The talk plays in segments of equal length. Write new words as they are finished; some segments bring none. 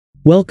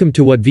Welcome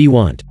to What We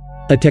Want,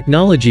 a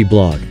technology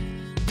blog.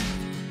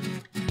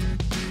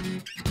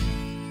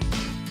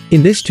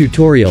 In this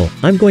tutorial,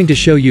 I'm going to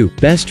show you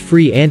best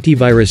free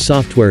antivirus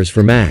softwares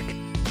for Mac.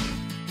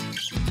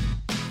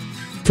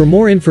 For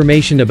more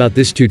information about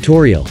this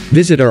tutorial,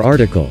 visit our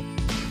article.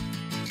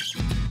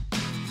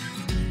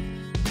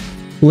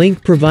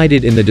 Link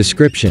provided in the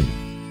description.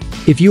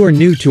 If you are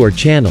new to our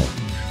channel,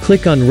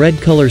 click on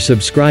red color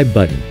subscribe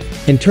button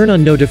and turn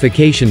on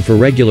notification for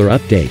regular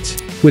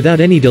updates.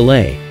 Without any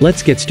delay,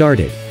 let's get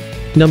started.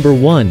 Number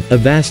 1.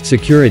 Avast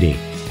Security.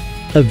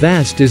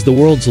 Avast is the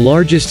world's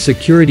largest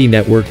security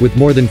network with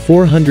more than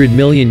 400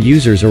 million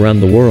users around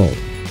the world.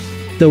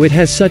 Though it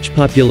has such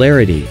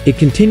popularity, it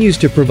continues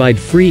to provide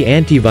free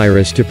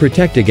antivirus to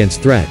protect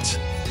against threats.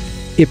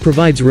 It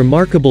provides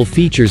remarkable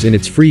features in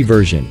its free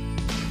version.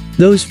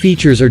 Those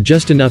features are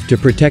just enough to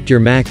protect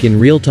your Mac in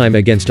real time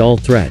against all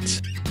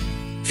threats.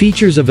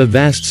 Features of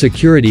Avast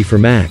Security for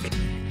Mac.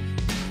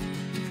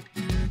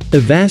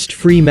 Avast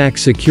Free Mac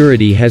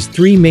Security has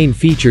three main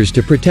features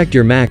to protect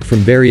your Mac from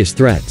various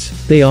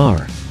threats. They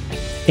are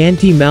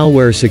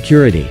anti-malware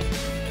security,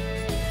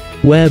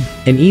 web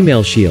and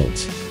email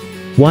shields,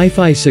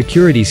 Wi-Fi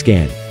security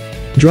scan.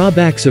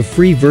 Drawbacks of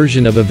free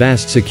version of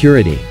Avast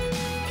Security.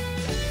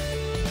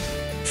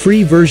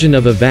 Free version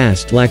of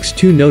Avast lacks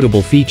two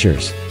notable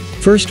features.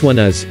 First one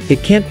is,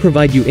 it can't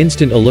provide you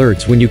instant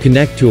alerts when you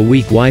connect to a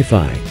weak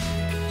Wi-Fi.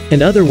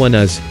 And other one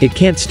is, it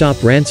can't stop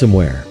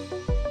ransomware.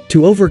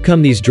 To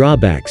overcome these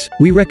drawbacks,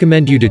 we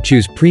recommend you to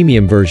choose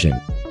premium version.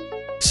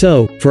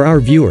 So, for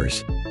our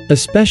viewers, a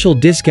special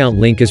discount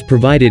link is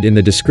provided in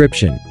the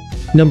description.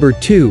 Number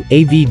 2.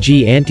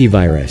 AVG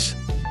Antivirus.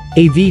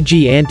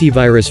 AVG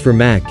Antivirus for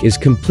Mac is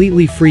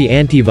completely free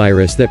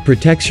antivirus that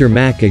protects your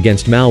Mac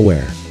against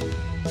malware.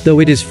 Though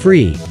it is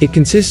free, it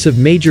consists of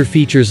major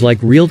features like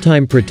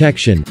real-time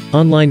protection,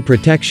 online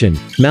protection,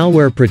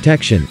 malware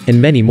protection,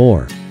 and many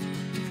more.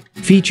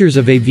 Features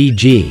of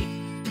AVG.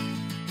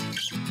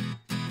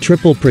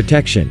 Triple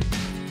protection.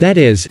 That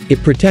is,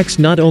 it protects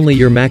not only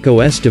your Mac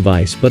OS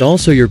device but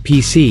also your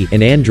PC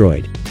and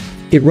Android.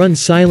 It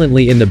runs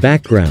silently in the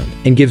background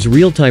and gives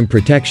real-time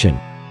protection.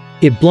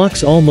 It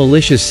blocks all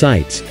malicious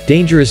sites,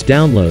 dangerous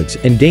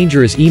downloads, and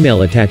dangerous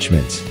email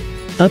attachments.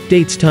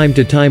 Updates time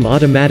to time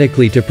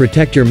automatically to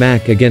protect your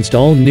Mac against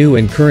all new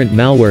and current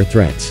malware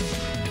threats.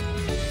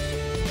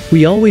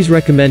 We always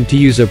recommend to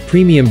use a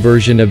premium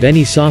version of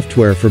any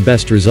software for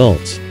best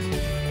results.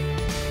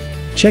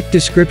 Check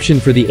description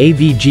for the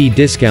AVG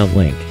discount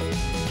link.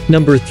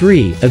 Number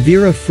 3.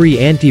 Avira Free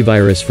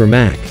Antivirus for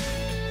Mac.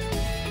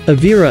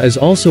 Avira is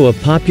also a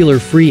popular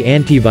free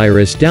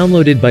antivirus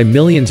downloaded by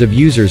millions of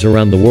users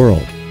around the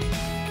world.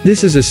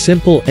 This is a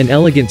simple and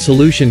elegant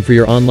solution for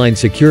your online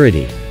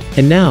security.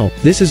 And now,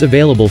 this is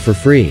available for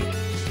free.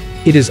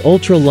 It is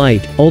ultra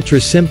light, ultra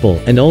simple,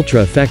 and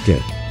ultra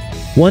effective.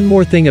 One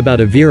more thing about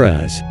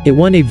Avira is, it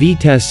won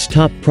AV-Test's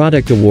Top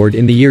Product Award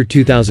in the year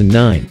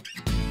 2009.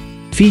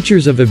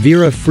 Features of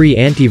Avira Free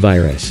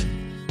Antivirus.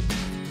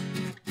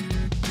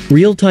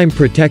 Real-time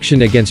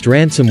protection against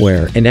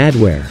ransomware and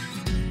adware.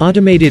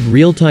 Automated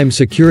real-time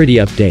security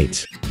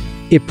updates.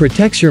 It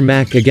protects your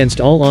Mac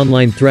against all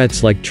online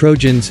threats like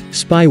Trojans,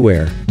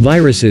 spyware,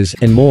 viruses,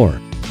 and more.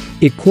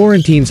 It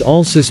quarantines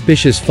all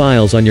suspicious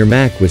files on your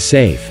Mac with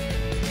Safe.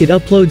 It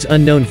uploads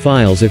unknown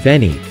files, if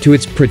any, to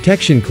its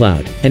protection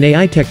cloud, and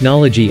AI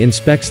technology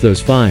inspects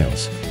those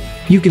files.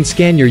 You can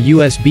scan your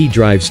USB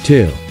drives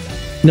too.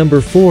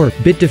 Number 4.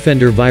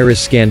 Bitdefender Virus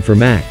Scan for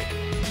Mac.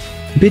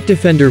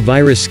 Bitdefender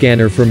Virus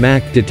Scanner for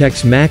Mac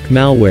detects Mac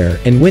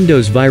malware and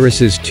Windows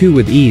viruses too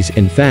with ease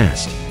and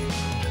fast.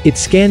 It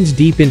scans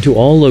deep into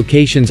all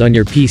locations on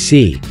your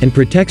PC and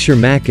protects your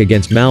Mac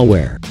against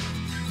malware.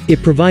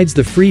 It provides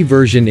the free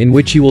version in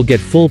which you will get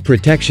full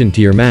protection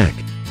to your Mac.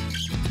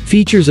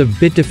 Features of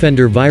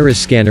Bitdefender Virus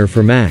Scanner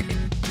for Mac.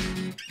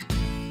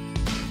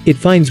 It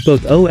finds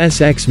both OS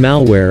X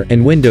malware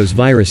and Windows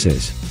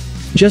viruses.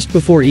 Just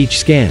before each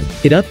scan,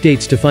 it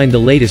updates to find the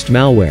latest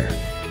malware.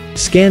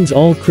 Scans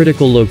all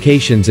critical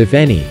locations, if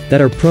any,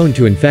 that are prone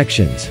to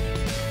infections.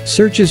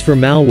 Searches for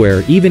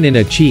malware even in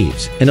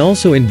archives, and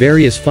also in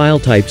various file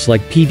types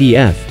like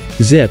PDF,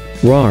 zip,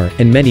 RAR,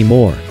 and many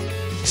more.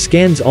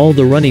 Scans all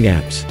the running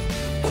apps.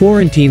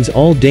 Quarantines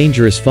all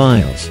dangerous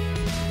files.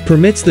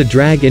 Permits the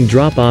drag and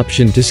drop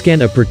option to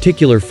scan a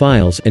particular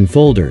files and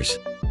folders.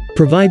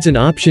 Provides an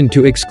option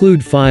to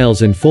exclude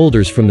files and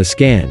folders from the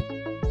scan.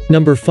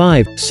 Number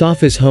 5.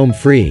 Sophos Home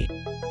Free.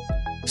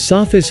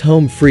 Sophos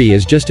Home Free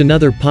is just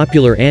another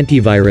popular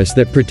antivirus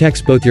that protects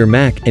both your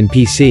Mac and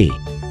PC.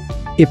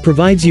 It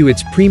provides you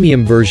its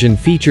premium version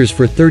features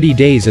for 30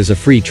 days as a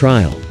free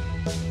trial.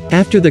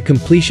 After the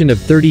completion of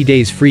 30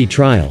 days free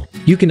trial,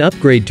 you can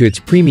upgrade to its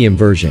premium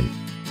version.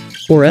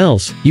 Or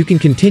else, you can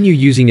continue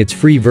using its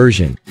free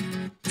version.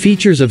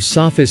 Features of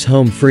Sophos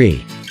Home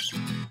Free.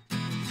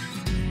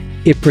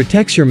 It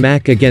protects your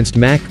Mac against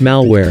Mac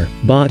malware,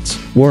 bots,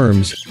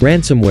 worms,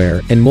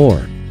 ransomware, and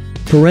more.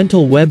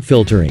 Parental web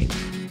filtering.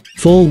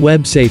 Full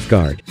web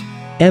safeguard.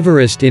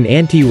 Everest in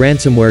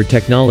anti-ransomware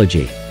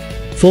technology.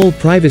 Full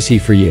privacy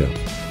for you.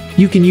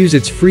 You can use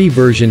its free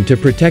version to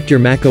protect your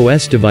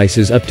macOS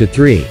devices up to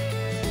 3.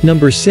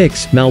 Number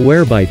 6.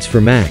 Malwarebytes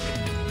for Mac.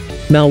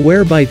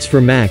 Malwarebytes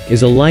for Mac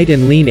is a light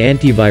and lean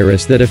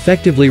antivirus that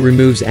effectively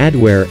removes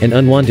adware and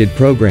unwanted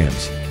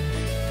programs.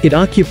 It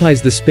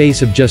occupies the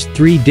space of just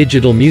 3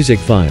 digital music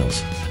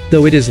files.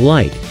 Though it is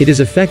light, it is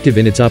effective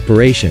in its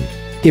operation.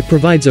 It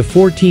provides a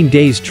 14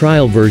 days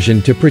trial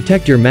version to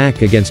protect your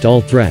Mac against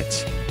all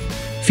threats.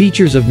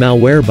 Features of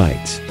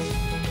Malwarebytes.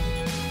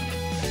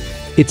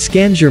 It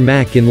scans your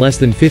Mac in less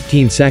than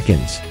 15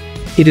 seconds.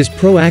 It is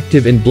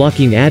proactive in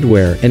blocking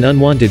adware and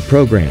unwanted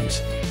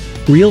programs.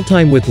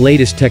 Real-time with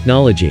latest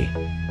technology.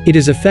 It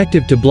is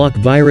effective to block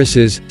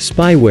viruses,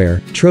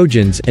 spyware,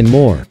 trojans, and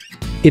more.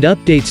 It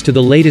updates to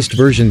the latest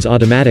versions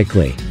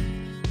automatically.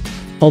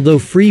 Although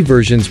free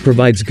versions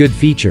provides good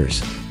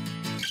features,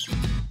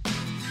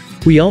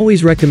 we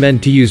always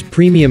recommend to use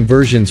premium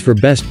versions for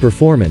best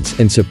performance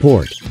and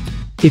support.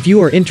 If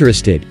you are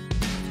interested,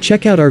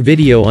 check out our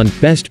video on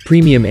Best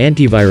Premium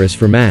Antivirus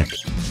for Mac.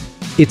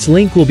 Its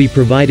link will be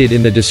provided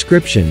in the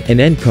description and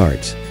end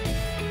cards.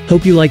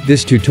 Hope you like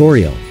this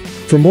tutorial.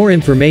 For more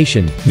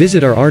information,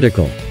 visit our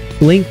article.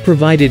 Link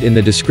provided in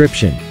the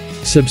description.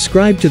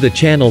 Subscribe to the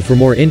channel for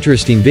more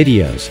interesting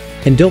videos,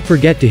 and don't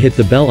forget to hit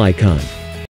the bell icon.